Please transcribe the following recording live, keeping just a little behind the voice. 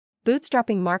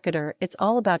Bootstrapping marketer, it's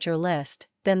all about your list,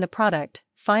 then the product,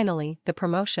 finally, the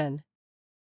promotion.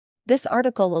 This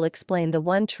article will explain the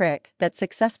one trick that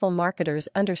successful marketers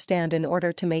understand in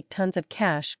order to make tons of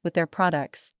cash with their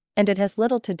products, and it has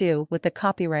little to do with the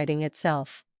copywriting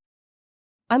itself.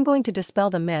 I'm going to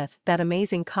dispel the myth that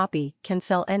amazing copy can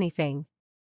sell anything.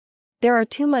 There are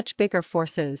two much bigger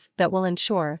forces that will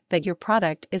ensure that your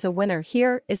product is a winner.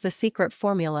 Here is the secret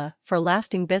formula for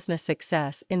lasting business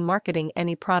success in marketing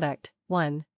any product.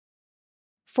 1.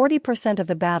 40% of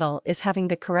the battle is having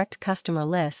the correct customer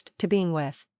list to begin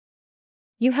with.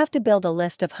 You have to build a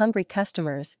list of hungry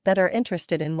customers that are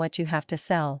interested in what you have to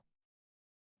sell.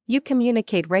 You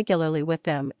communicate regularly with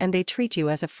them and they treat you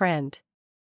as a friend.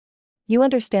 You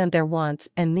understand their wants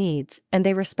and needs and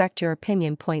they respect your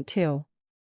opinion. Point 2.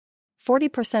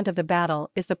 40% of the battle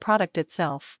is the product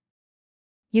itself.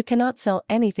 You cannot sell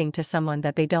anything to someone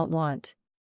that they don't want.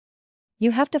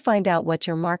 You have to find out what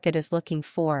your market is looking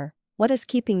for, what is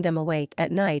keeping them awake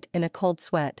at night in a cold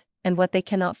sweat, and what they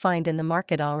cannot find in the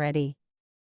market already.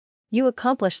 You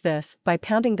accomplish this by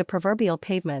pounding the proverbial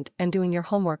pavement and doing your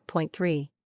homework. Point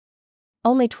 3.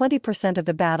 Only 20% of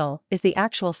the battle is the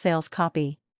actual sales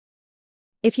copy.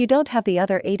 If you don't have the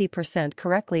other 80%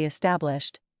 correctly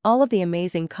established, all of the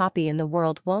amazing copy in the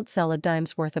world won't sell a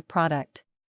dime's worth of product.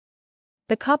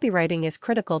 The copywriting is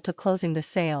critical to closing the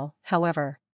sale,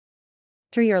 however.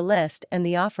 Through your list and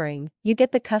the offering, you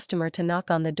get the customer to knock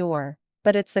on the door,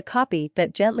 but it's the copy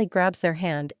that gently grabs their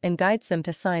hand and guides them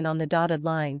to sign on the dotted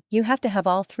line. You have to have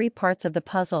all three parts of the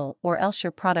puzzle or else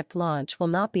your product launch will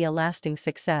not be a lasting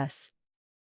success.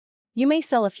 You may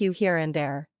sell a few here and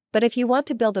there, but if you want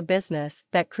to build a business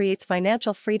that creates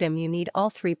financial freedom, you need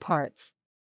all three parts.